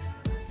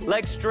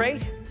 Legs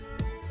straight.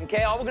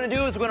 Okay, all we're gonna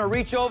do is we're gonna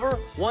reach over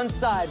one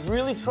side.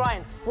 Really try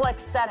and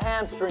flex that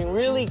hamstring,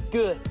 really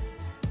good.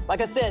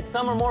 Like I said,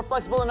 some are more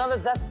flexible than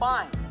others, that's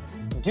fine.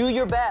 Do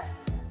your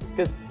best,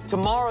 because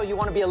tomorrow you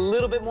wanna be a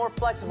little bit more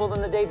flexible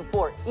than the day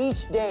before.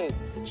 Each day,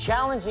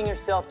 challenging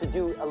yourself to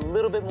do a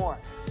little bit more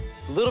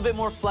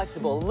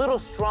flexible, a little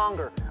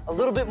stronger, a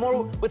little bit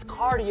more with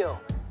cardio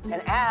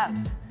and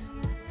abs.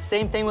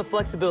 Same thing with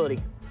flexibility.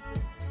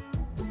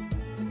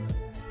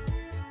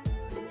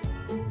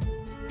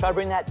 Try to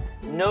bring that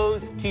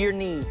nose to your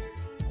knee.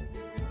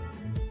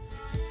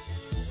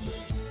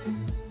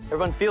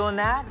 Everyone feeling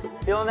that?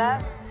 Feeling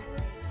that?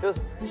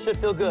 Should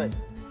feel good.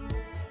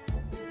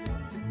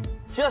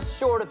 Just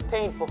short of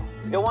painful.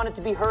 You don't want it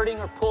to be hurting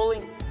or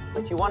pulling,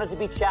 but you want it to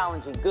be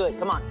challenging. Good,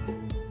 come on.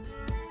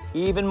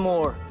 Even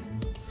more.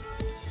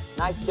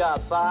 Nice job.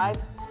 5,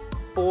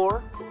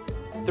 4,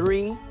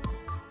 3,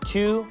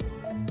 2,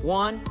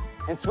 1,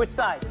 and switch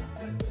sides.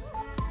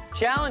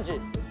 Challenge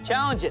it,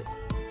 challenge it.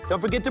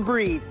 Don't forget to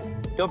breathe.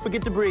 Don't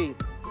forget to breathe.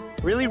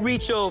 Really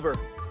reach over.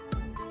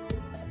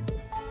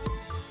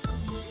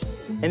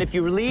 And if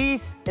you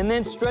release and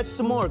then stretch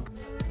some more,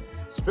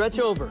 stretch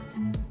over.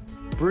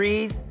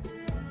 Breathe.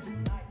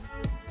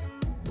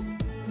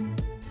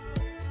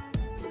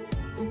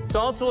 It's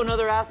also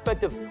another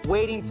aspect of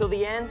waiting till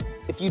the end.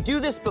 If you do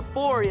this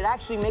before, it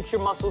actually makes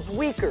your muscles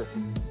weaker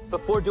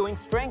before doing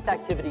strength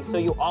activity, so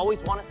you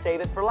always want to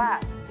save it for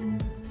last.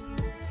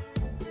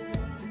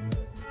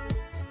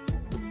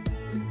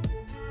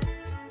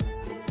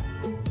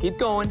 Keep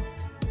going.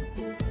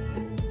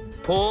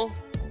 Pull.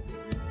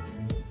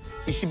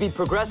 You should be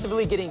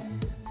progressively getting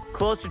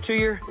closer to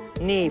your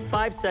knee.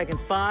 5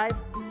 seconds. 5,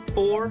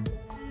 4,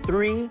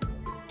 3,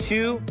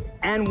 2,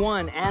 and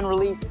 1. And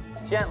release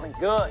gently.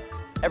 Good.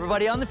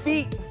 Everybody on the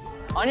feet.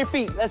 On your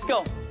feet. Let's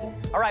go.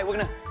 All right, we're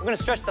gonna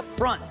stretch the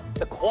front,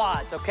 the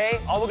quads, okay?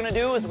 All we're gonna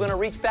do is we're gonna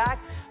reach back,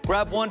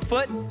 grab one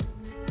foot,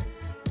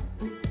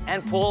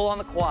 and pull on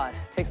the quad.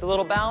 Takes a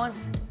little balance.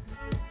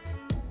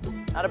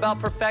 Not about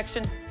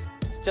perfection.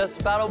 It's just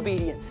about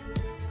obedience.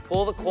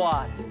 Pull the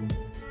quad.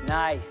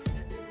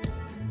 Nice.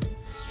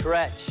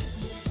 Stretch.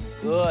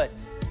 Good.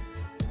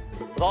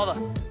 With all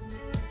the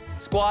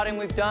squatting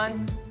we've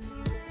done,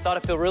 it's ought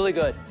to feel really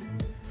good.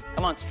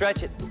 Come on,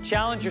 stretch it.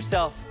 Challenge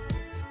yourself.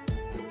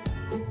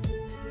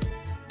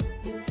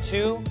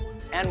 2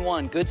 and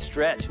 1. Good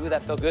stretch. Ooh,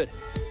 that felt good.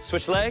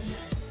 Switch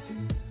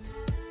legs.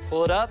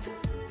 Pull it up.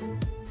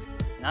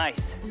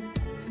 Nice.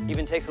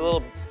 Even takes a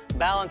little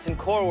balance and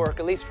core work,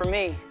 at least for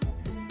me.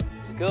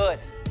 Good.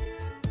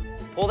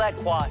 Pull that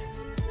quad.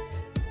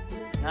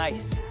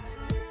 Nice.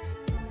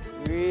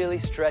 Really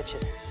stretch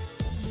it.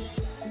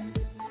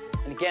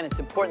 And again, it's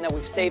important that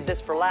we've saved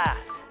this for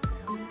last.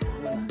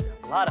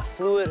 A lot of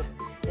fluid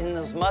in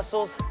those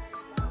muscles.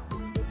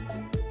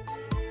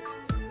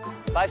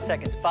 5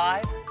 seconds.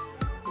 5,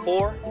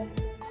 4,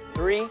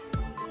 3,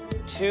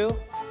 2,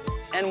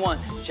 and 1.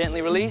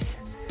 Gently release.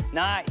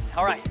 Nice.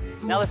 All right.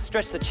 Now let's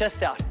stretch the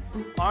chest out.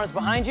 Arms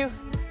behind you.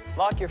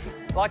 Lock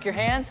your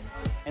hands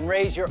and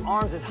raise your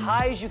arms as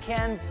high as you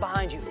can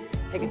behind you.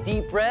 Take a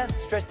deep breath.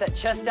 Stretch that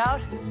chest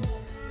out.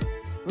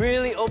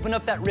 Really open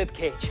up that rib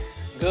cage.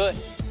 Good.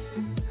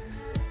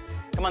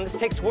 Come on, this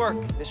takes work.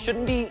 This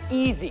shouldn't be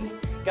easy.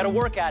 You gotta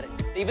work at it.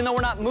 Even though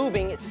we're not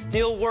moving, it's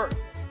still work.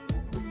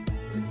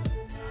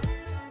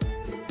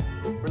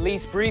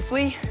 Release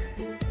briefly.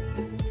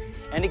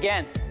 And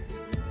again.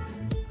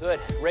 Good.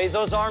 Raise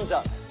those arms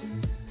up.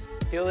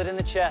 Feel it in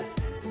the chest,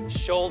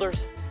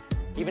 shoulders,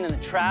 even in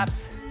the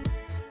traps.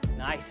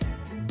 Nice.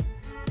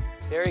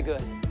 Very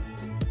good.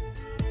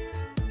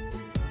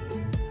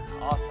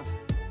 Awesome.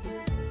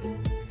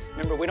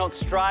 Remember, we don't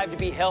strive to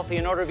be healthy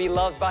in order to be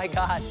loved by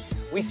God.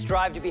 We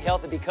strive to be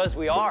healthy because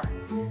we are.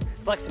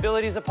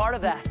 Flexibility is a part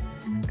of that.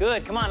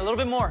 Good. Come on, a little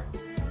bit more.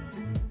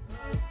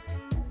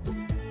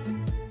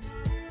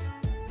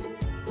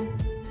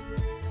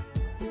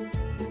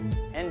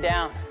 And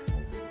down.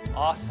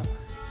 Awesome.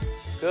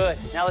 Good.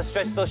 Now let's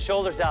stretch those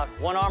shoulders out.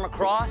 One arm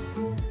across.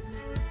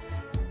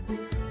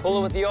 Pull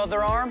it with the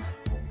other arm.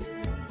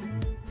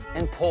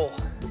 And pull.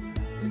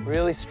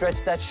 Really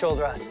stretch that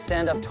shoulder out.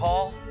 Stand up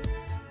tall.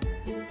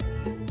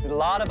 Do a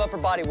lot of upper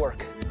body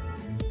work.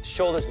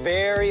 Shoulders,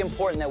 very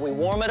important that we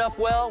warm it up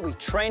well, we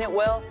train it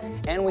well,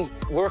 and we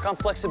work on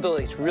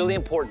flexibility. It's really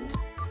important.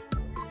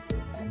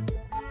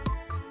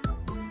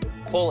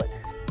 Pull it.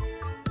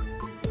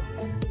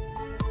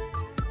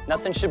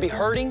 Nothing should be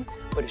hurting,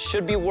 but it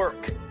should be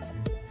work.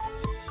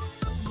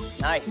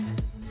 Nice.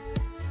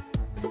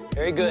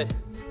 Very good.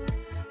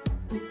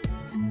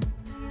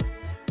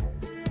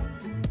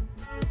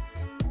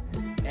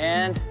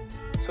 And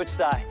switch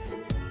sides.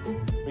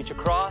 Reach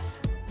across,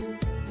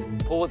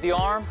 pull with the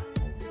arm,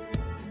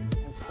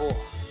 and pull.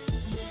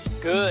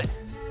 Good.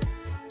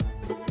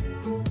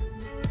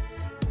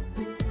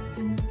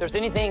 If there's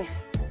anything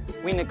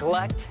we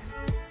neglect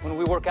when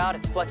we work out,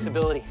 it's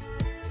flexibility.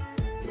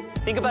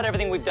 Think about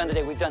everything we've done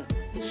today. We've done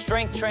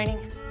strength training,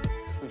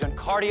 we've done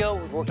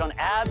cardio, we've worked on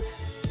abs,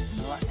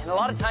 and a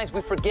lot of times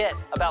we forget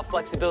about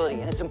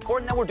flexibility, and it's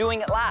important that we're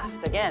doing it last.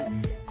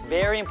 Again,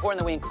 very important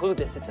that we include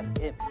this. It's an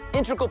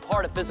integral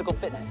part of physical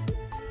fitness.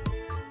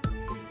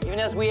 Even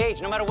as we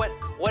age, no matter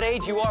what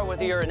age you are,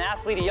 whether you're an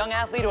athlete, a young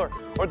athlete, or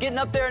getting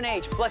up there in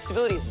age,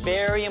 flexibility is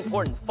very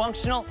important,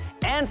 functional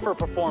and for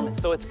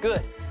performance, so it's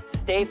good.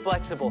 Stay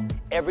flexible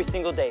every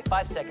single day.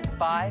 5 seconds.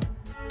 5,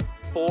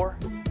 4,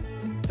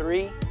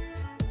 3,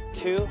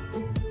 2,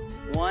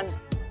 1.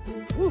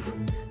 Whew.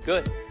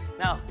 Good.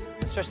 Now,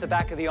 let's stretch the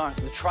back of the arms,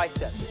 the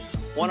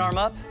triceps. One arm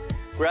up,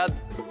 grab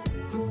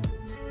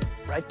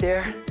right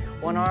there,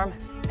 one arm,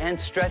 and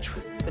stretch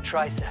the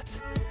triceps.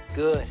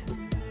 Good.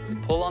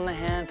 Pull on the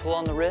hand, pull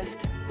on the wrist.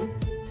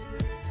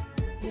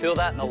 Feel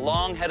that in the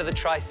long head of the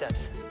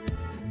triceps.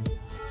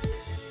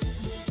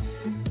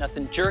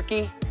 Nothing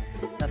jerky,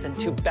 nothing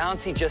too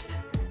bouncy, just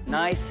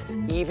nice,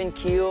 even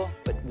keel,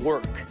 but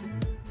work.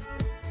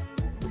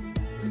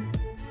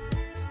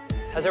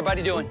 How's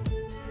everybody doing?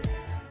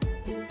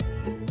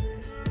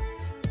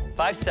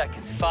 5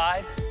 seconds.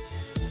 5,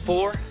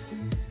 4,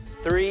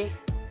 3,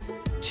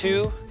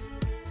 2,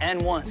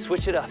 and 1.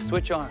 Switch it up,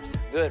 switch arms.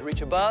 Good,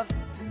 reach above,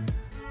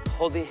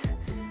 hold the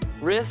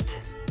wrist,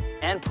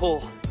 and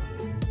pull.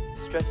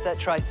 Stretch that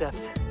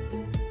triceps.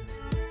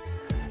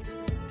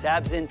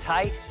 Abs in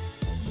tight.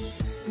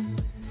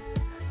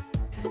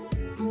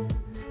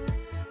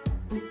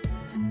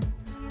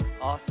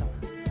 Awesome.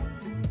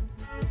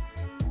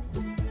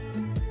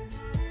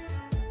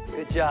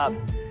 Good job.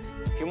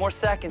 A few more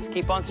seconds,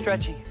 keep on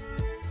stretching.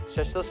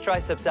 Stretch those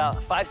triceps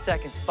out. 5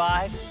 seconds.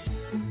 5,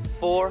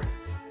 4,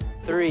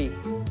 3,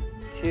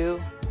 2,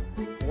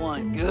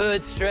 1.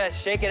 Good stretch.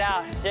 Shake it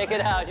out. Shake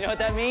it out. You know what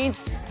that means?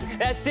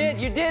 That's it.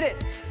 You did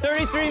it.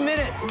 33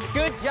 minutes.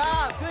 Good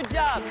job. Good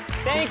job.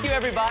 Thank you,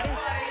 everybody.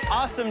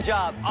 Awesome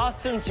job.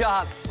 Awesome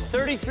job.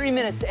 33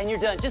 minutes and you're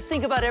done. Just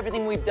think about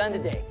everything we've done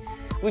today.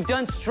 We've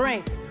done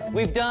strength.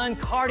 We've done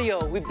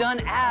cardio, we've done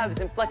abs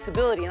and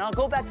flexibility. And I'll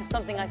go back to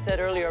something I said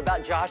earlier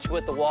about Joshua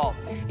at the wall.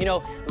 You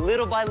know,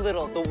 little by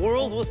little, the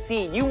world will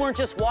see you weren't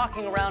just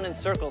walking around in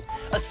circles.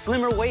 A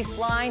slimmer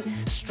waistline,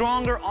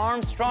 stronger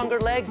arms,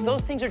 stronger legs,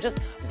 those things are just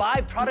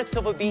byproducts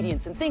of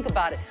obedience. And think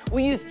about it,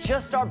 we use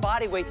just our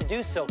body weight to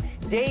do so.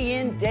 Day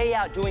in, day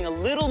out, doing a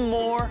little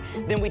more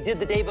than we did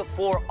the day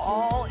before,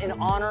 all in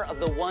honor of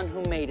the one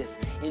who made us.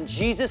 In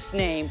Jesus'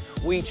 name,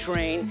 we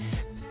train.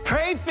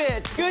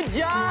 PrayFit, good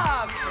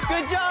job.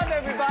 Good job,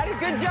 everybody.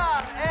 Good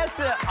job. That's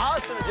an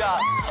awesome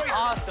job.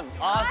 Awesome,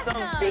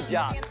 awesome. Good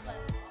job.